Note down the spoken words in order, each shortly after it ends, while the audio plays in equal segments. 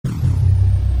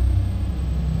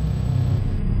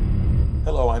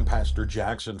I'm Pastor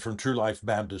Jackson from True Life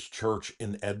Baptist Church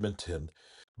in Edmonton.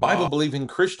 Bible Oh, believing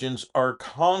Christians are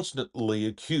constantly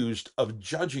accused of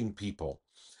judging people.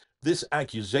 This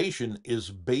accusation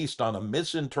is based on a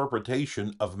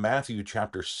misinterpretation of Matthew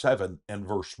chapter 7 and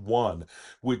verse 1,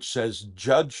 which says,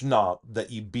 "Judge not that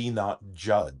ye be not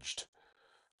judged."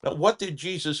 Now, what did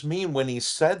Jesus mean when he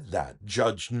said that?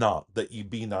 Judge not that ye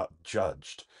be not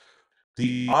judged.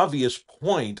 The obvious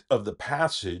point of the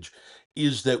passage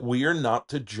is that we are not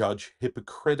to judge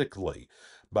hypocritically,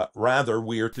 but rather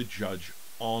we are to judge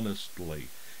honestly.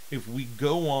 If we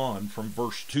go on from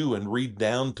verse 2 and read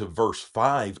down to verse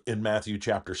 5 in Matthew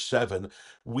chapter 7,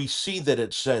 we see that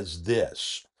it says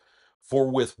this: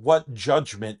 "For with what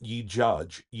judgment ye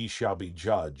judge, ye shall be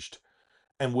judged.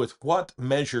 And with what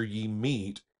measure ye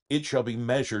mete, it shall be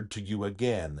measured to you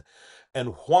again.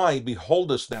 And why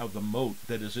beholdest thou the mote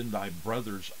that is in thy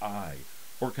brother's eye?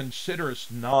 Or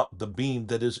considerest not the beam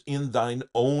that is in thine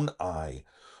own eye?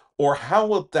 Or how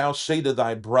wilt thou say to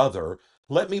thy brother,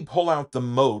 Let me pull out the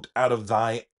mote out of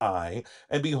thy eye,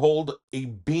 and behold, a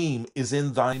beam is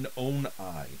in thine own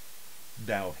eye?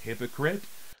 Thou hypocrite,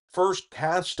 first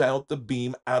cast out the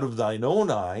beam out of thine own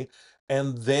eye,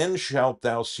 and then shalt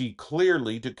thou see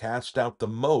clearly to cast out the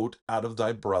mote out of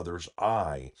thy brother's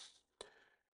eye."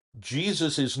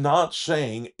 Jesus is not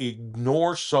saying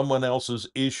ignore someone else's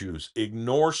issues,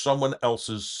 ignore someone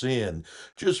else's sin,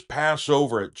 just pass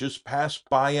over it, just pass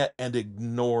by it and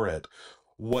ignore it.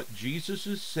 What Jesus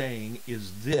is saying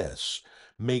is this: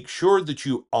 make sure that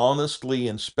you honestly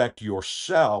inspect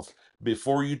yourself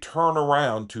before you turn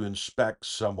around to inspect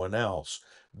someone else.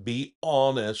 Be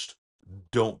honest,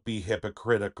 don't be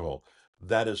hypocritical.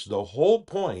 That is the whole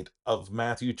point of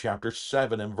Matthew chapter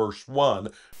 7 and verse 1,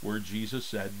 where Jesus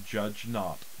said, "Judge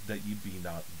not, that ye be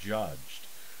not judged."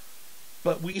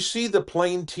 But we see the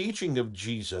plain teaching of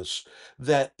Jesus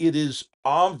that it is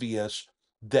obvious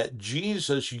that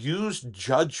Jesus used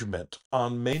judgment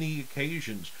on many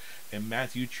occasions. In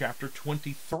Matthew chapter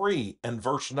 23 and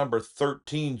verse number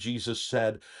 13, Jesus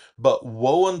said, "But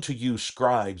woe unto you,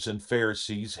 scribes and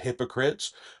Pharisees,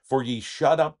 hypocrites, for ye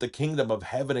shut up the kingdom of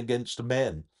heaven against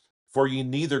men. For ye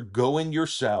neither go in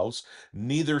yourselves,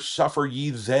 neither suffer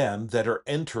ye them that are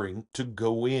entering to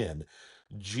go in."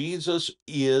 Jesus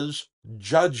is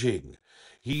judging.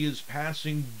 He is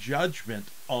passing judgment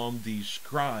on these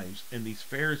scribes and these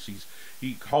Pharisees.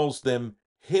 He calls them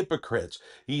hypocrites.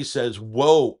 He says,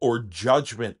 woe or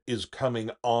judgment is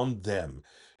coming on them.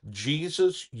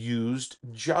 Jesus used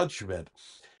judgment.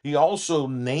 He also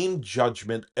named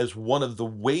judgment as one of the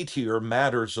weightier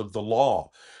matters of the law.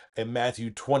 In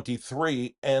Matthew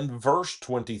 23 and verse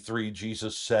 23,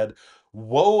 Jesus said,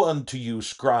 "Woe unto you,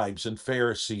 scribes and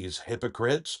Pharisees,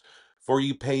 hypocrites! For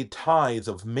ye pay tithe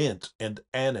of mint and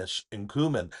anise and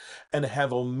cumin, and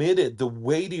have omitted the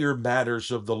weightier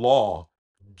matters of the law,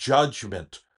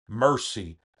 judgment,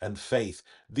 mercy, and faith.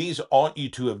 These ought ye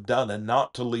to have done, and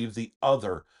not to leave the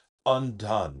other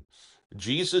undone."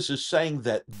 Jesus is saying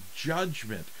that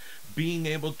judgment, being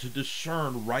able to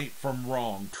discern right from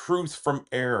wrong, truth from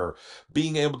error,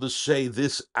 being able to say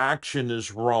this action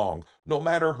is wrong, no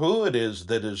matter who it is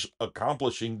that is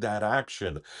accomplishing that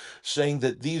action, saying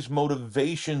that these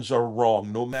motivations are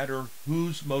wrong, no matter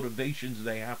whose motivations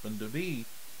they happen to be.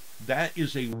 That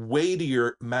is a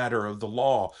weightier matter of the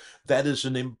law. That is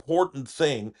an important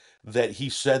thing that he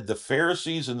said the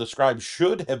Pharisees and the scribes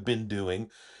should have been doing.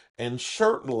 And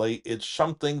certainly it's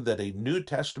something that a New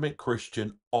Testament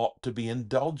Christian ought to be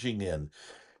indulging in.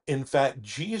 In fact,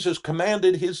 Jesus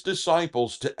commanded his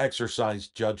disciples to exercise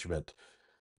judgment.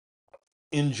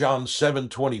 In John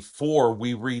 7:24,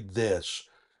 we read this: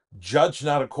 "Judge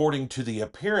not according to the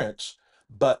appearance,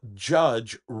 but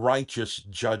judge righteous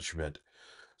judgment."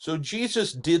 So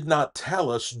Jesus did not tell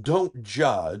us don't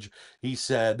judge. He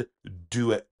said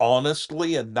do it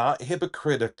honestly and not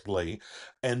hypocritically,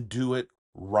 and do it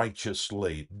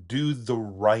righteously. Do the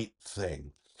right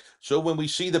thing. So when we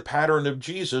see the pattern of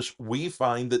Jesus, we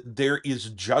find that there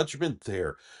is judgment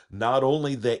there. Not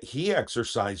only that he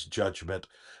exercised judgment,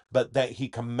 but that he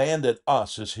commanded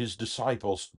us as his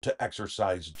disciples to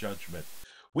exercise judgment.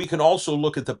 We can also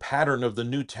look at the pattern of the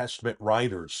New Testament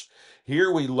writers. Here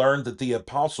we learn that the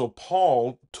Apostle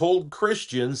Paul told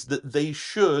Christians that they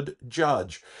should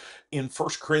judge. In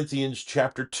 1 Corinthians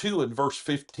chapter 2 and verse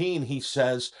 15, he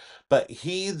says, "But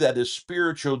he that is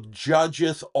spiritual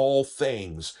judgeth all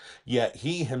things, yet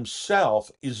he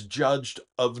himself is judged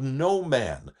of no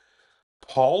man."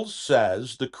 Paul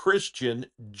says the Christian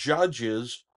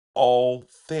judges all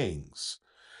things.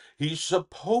 He's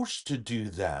supposed to do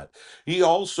that. He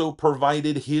also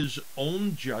provided his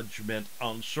own judgment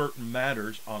on certain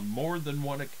matters on more than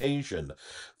one occasion.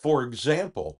 For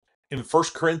example, in 1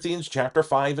 Corinthians chapter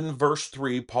 5 and verse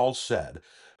 3, Paul said,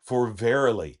 "For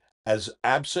verily, as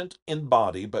absent in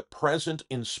body but present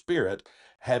in spirit,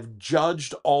 have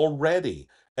judged already,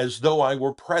 as though I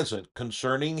were present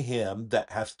concerning him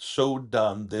that hath so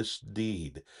done this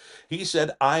deed." He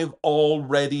said, I've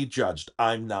already judged.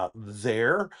 I'm not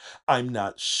there. I'm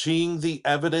not seeing the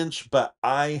evidence, but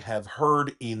I have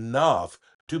heard enough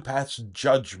to pass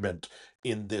judgment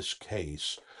in this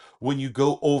case. When you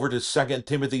go over to 2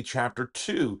 Timothy chapter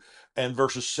 2 and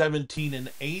verses 17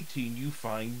 and 18, you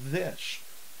find this.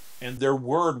 "And their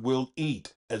word will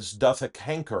eat, as doth a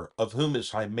canker, of whom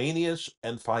is Hymenaeus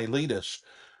and Philetus,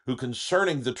 who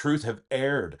concerning the truth have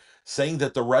erred, saying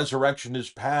that the resurrection is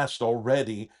past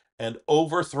already, and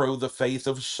overthrow the faith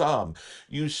of some."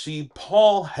 You see,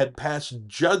 Paul had passed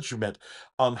judgment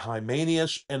on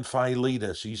Hymenaeus and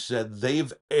Philetus. He said,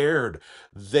 they've erred,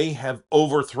 they have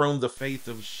overthrown the faith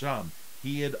of some.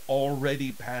 He had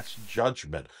already passed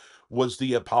judgment. Was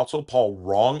the Apostle Paul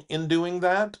wrong in doing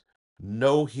that?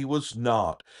 No, he was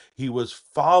not. He was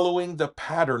following the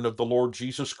pattern of the Lord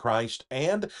Jesus Christ,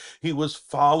 and he was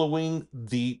following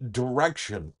the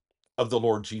direction of the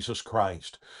Lord Jesus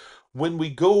Christ. When we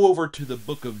go over to the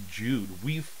book of Jude,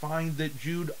 we find that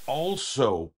Jude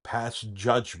also passed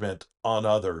judgment on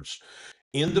others.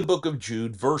 In the book of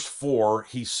Jude, verse 4,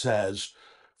 he says,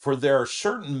 "For there are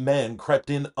certain men crept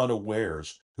in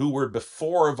unawares, who were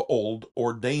before of old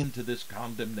ordained to this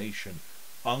condemnation,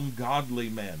 ungodly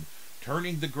men,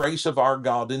 turning the grace of our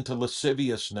God into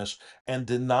lasciviousness, and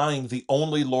denying the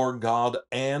only Lord God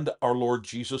and our Lord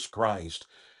Jesus Christ."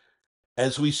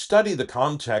 As we study the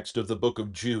context of the book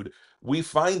of Jude, we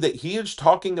find that he is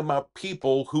talking about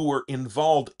people who were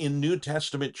involved in New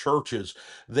Testament churches.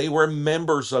 They were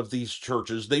members of these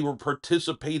churches. They were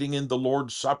participating in the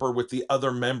Lord's Supper with the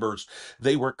other members.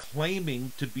 They were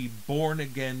claiming to be born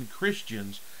again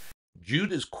Christians.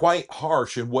 Jude is quite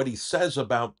harsh in what he says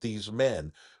about these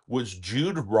men. Was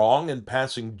Jude wrong in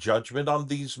passing judgment on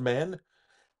these men?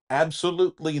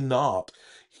 Absolutely not.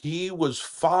 He was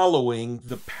following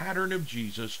the pattern of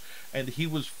Jesus, and he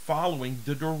was following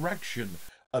the direction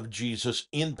of Jesus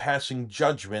in passing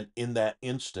judgment in that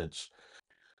instance.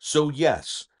 So,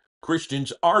 yes,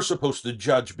 Christians are supposed to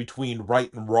judge between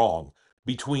right and wrong,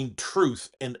 between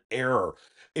truth and error.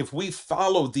 If we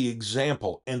follow the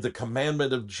example and the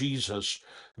commandment of Jesus,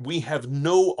 we have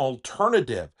no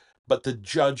alternative but to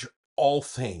judge all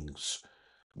things.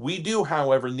 We do,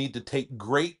 however, need to take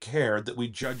great care that we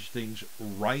judge things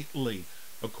rightly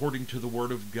according to the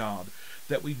Word of God,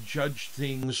 that we judge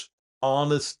things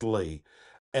honestly,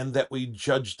 and that we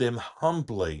judge them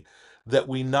humbly, that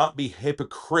we not be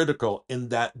hypocritical in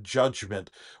that judgment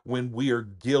when we are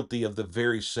guilty of the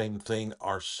very same thing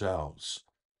ourselves.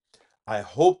 I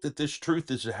hope that this truth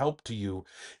is a help to you.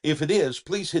 If it is,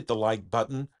 please hit the like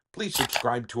button, please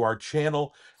subscribe to our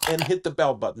channel, and hit the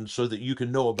bell button so that you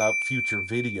can know about future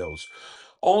videos.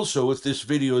 Also, if this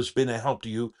video has been a help to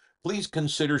you, please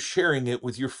consider sharing it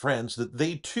with your friends that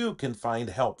they too can find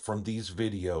help from these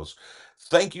videos.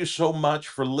 Thank you so much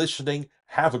for listening.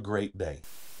 Have a great day.